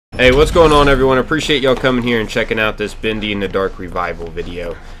Hey, what's going on, everyone? Appreciate y'all coming here and checking out this Bendy in the Dark revival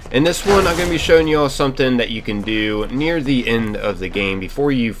video. In this one, I'm going to be showing y'all something that you can do near the end of the game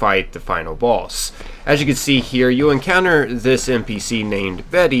before you fight the final boss. As you can see here, you'll encounter this NPC named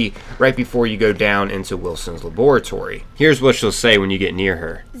Bendy right before you go down into Wilson's laboratory. Here's what she'll say when you get near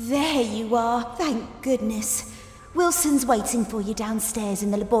her. There you are, thank goodness. Wilson's waiting for you downstairs in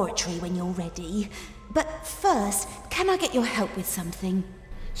the laboratory when you're ready. But first, can I get your help with something?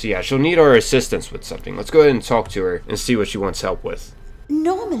 So yeah, she'll need our assistance with something. Let's go ahead and talk to her and see what she wants help with.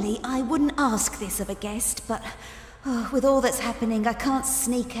 Normally, I wouldn't ask this of a guest, but with all that's happening, I can't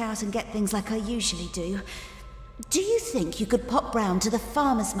sneak out and get things like I usually do. Do you think you could pop round to the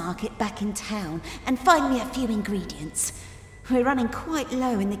farmer's market back in town and find me a few ingredients? We're running quite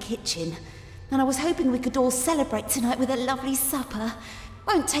low in the kitchen, and I was hoping we could all celebrate tonight with a lovely supper.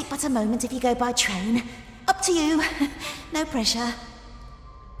 Won't take but a moment if you go by train. Up to you. No pressure.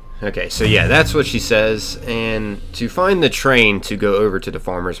 Okay, so yeah, that's what she says, and to find the train to go over to the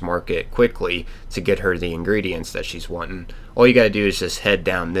farmer's market quickly to get her the ingredients that she's wanting, all you gotta do is just head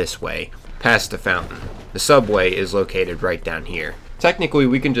down this way, past the fountain. The subway is located right down here. Technically,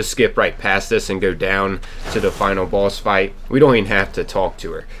 we can just skip right past this and go down to the final boss fight. We don't even have to talk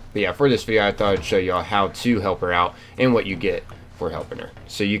to her. But yeah, for this video, I thought I'd show y'all how to help her out and what you get for helping her,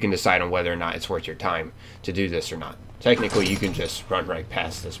 so you can decide on whether or not it's worth your time to do this or not. Technically, you can just run right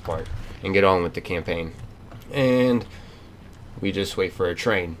past this part and get on with the campaign. And we just wait for a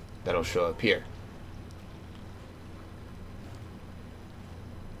train that'll show up here.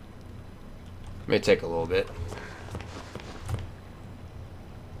 May take a little bit.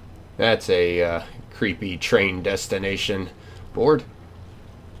 That's a creepy train destination board.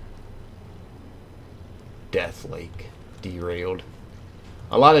 Death Lake. Derailed.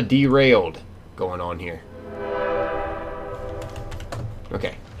 A lot of derailed going on here.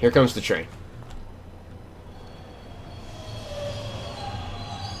 Okay, here comes the train.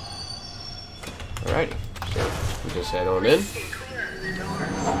 Alrighty, so we just head on in.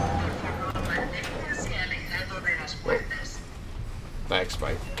 Whoa. Back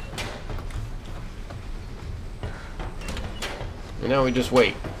spike. And now we just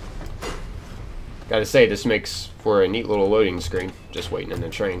wait. Gotta say, this makes for a neat little loading screen. Just waiting in the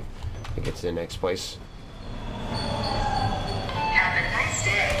train to get to the next place.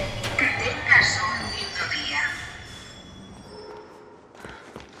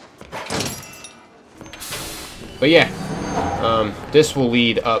 But yeah, this will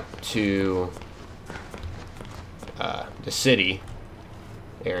lead up to the city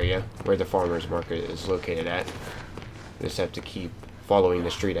area where the farmer's market is located at. You just have to keep following the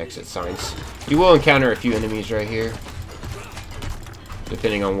street exit signs. You will encounter a few enemies right here,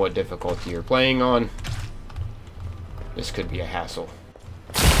 depending on what difficulty you're playing on. This could be a hassle.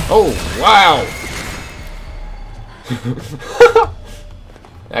 Oh, wow!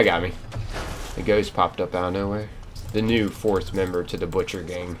 That got me. The ghost popped up out of nowhere. The new fourth member to the Butcher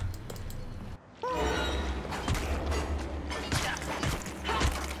gang.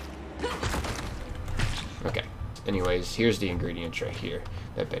 Okay. Anyways, here's the ingredients right here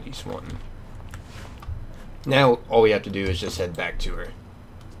that Betty's wanting. Now, all we have to do is just head back to her.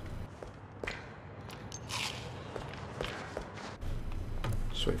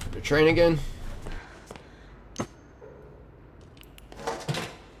 Just wait for the train again.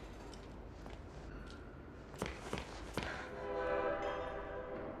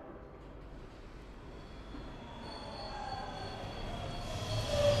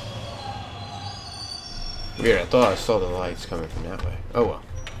 Weird, I thought I saw the lights coming from that way. Oh well.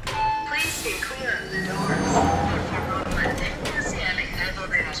 Please stay clear of the door.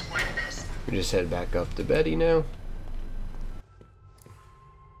 We just head back up to Betty now.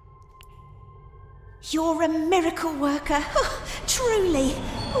 You're a miracle worker. Oh, truly.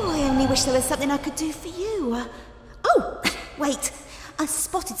 Oh, I only wish there was something I could do for you. Oh, wait. I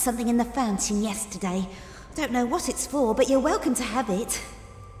spotted something in the fountain yesterday. Don't know what it's for, but you're welcome to have it.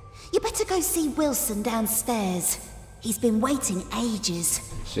 You better go see Wilson downstairs. He's been waiting ages.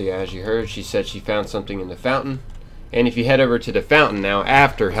 So yeah, as you heard, she said she found something in the fountain. And if you head over to the fountain now,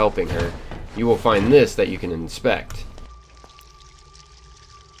 after helping her, you will find this that you can inspect.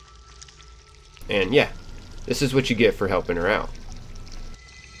 And yeah, this is what you get for helping her out.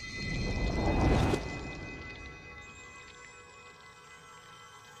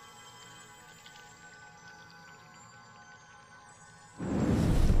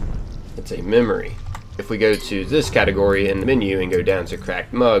 It's a memory. If we go to this category in the menu and go down to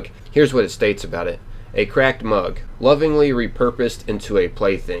cracked mug, here's what it states about it. A cracked mug, lovingly repurposed into a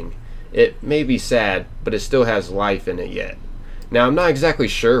plaything. It may be sad, but it still has life in it yet. Now, I'm not exactly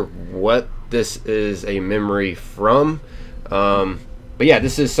sure what this is a memory from, but yeah,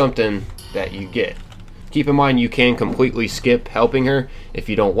 this is something that you get. Keep in mind, you can completely skip helping her. If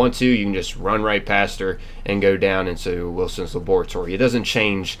you don't want to, you can just run right past her and go down into Wilson's laboratory. It doesn't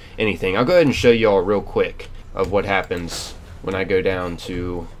change anything. I'll go ahead and show you all real quick of what happens when I go down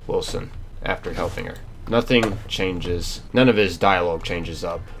to Wilson after helping her. Nothing changes. None of his dialogue changes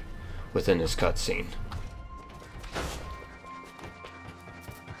up within this cutscene.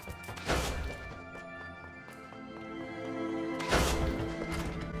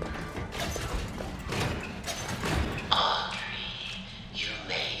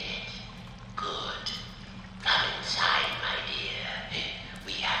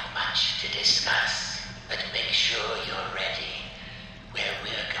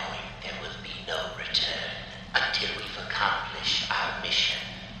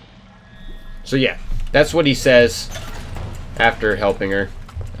 So yeah, that's what he says after helping her,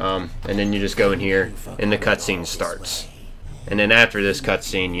 and then you just go in here and the cutscene starts. And then after this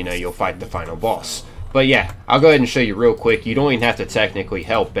cutscene, you know, you'll fight the final boss. But yeah, I'll go ahead and show you real quick. You don't even have to technically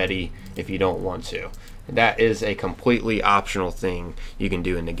help Betty if you don't want to. That is a completely optional thing you can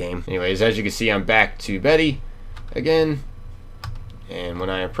do in the game. Anyways, as you can see, I'm back to Betty again, and when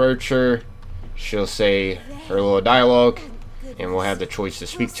I approach her, she'll say her little dialogue, and we'll have the choice to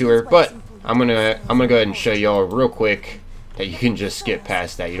speak to her. But I'm gonna go ahead and show y'all real quick that you can just skip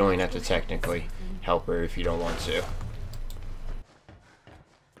past that. You don't even have to technically help her if you don't want to.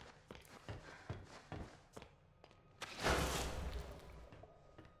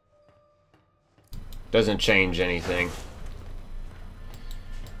 Doesn't change anything.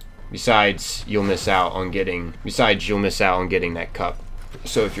 Besides, you'll miss out on getting that cup.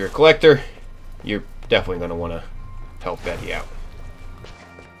 So if you're a collector, you're definitely gonna want to help Betty out.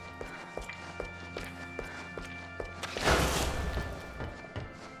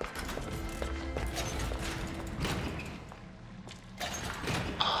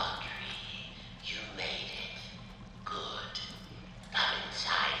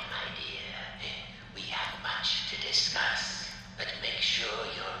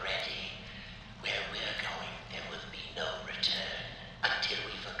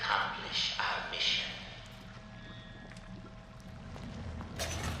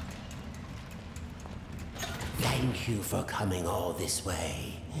 Thank you for coming all this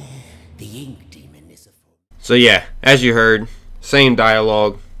way. The ink demon is a... So yeah, as you heard, same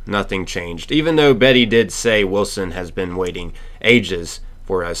dialogue, nothing changed. Even though Betty did say Wilson has been waiting ages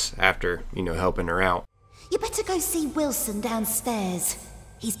for us after, you know, helping her out. You better go see Wilson downstairs.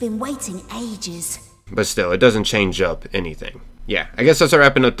 He's been waiting ages. But still, it doesn't change up anything. Yeah, I guess that's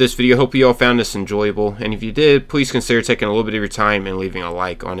wrapping up this video. Hope you all found this enjoyable. And if you did, please consider taking a little bit of your time and leaving a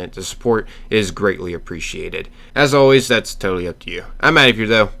like on it. The support is greatly appreciated. As always, that's totally up to you. I'm out of here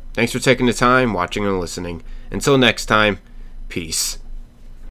though. Thanks for taking the time, watching and listening. Until next time, peace.